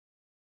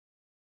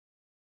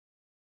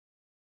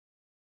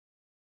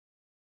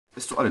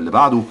السؤال اللي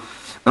بعده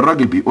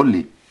الراجل بيقول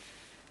لي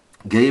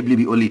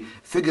بيقول لي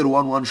figure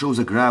 1 shows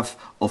a graph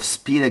of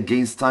speed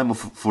against time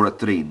for a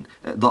train.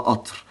 ده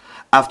قطر.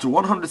 After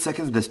 100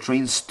 seconds the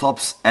train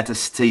stops at a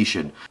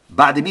station.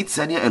 بعد 100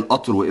 ثانية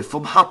القطر وقف في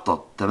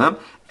محطة. تمام.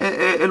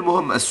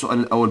 المهم السؤال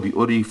الأول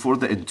بيقول لي for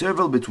the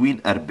interval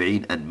between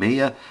 40 and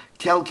 100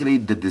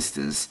 calculate the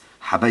distance.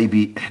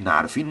 حبايبي احنا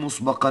عارفين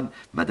مسبقا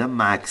ما دام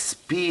معاك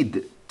speed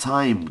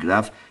تايم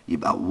جراف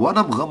يبقى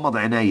وانا مغمض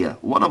عينيا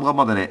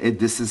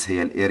الديستنس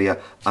هي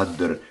الاريا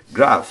اندر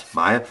جراف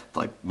معايا.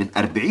 طيب من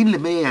 40 ل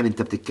 100 يعني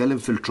انت بتتكلم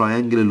في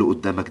التراينجل اللي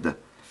قدامك ده.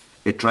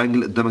 التراينجل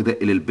اللي قدامك ده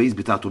اللي البيز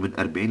بتاعته من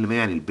 40 ل 100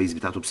 يعني البيز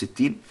بتاعته ب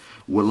 60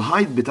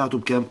 والهايت بتاعته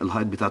بكام؟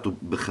 الهايت بتاعته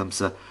ب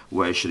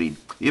 25.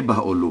 يبقى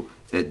هقول له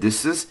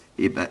الديستنس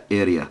يبقى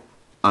اريا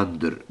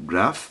اندر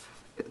جراف.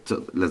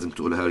 لازم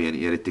تقولها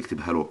يعني يا ريت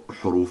تكتبها له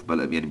حروف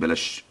يعني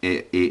بلاش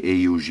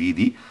اي يو جي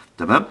دي.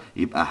 تمام.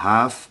 يبقى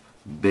هاف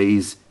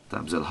بيز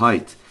تايمز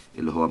الهايت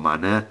اللي هو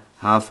معناه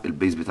هاف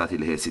البيز بتاعتي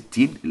اللي هي 60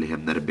 اللي هي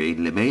من 40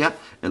 ل 100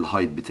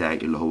 الهايت بتاعي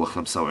اللي هو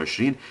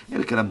 25.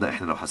 يعني الكلام ده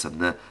احنا لو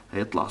حسبناه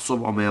هيطلع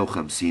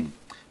 750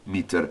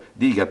 متر.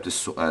 دي اجابه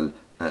السؤال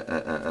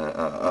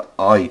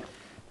اي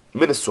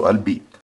من السؤال بي.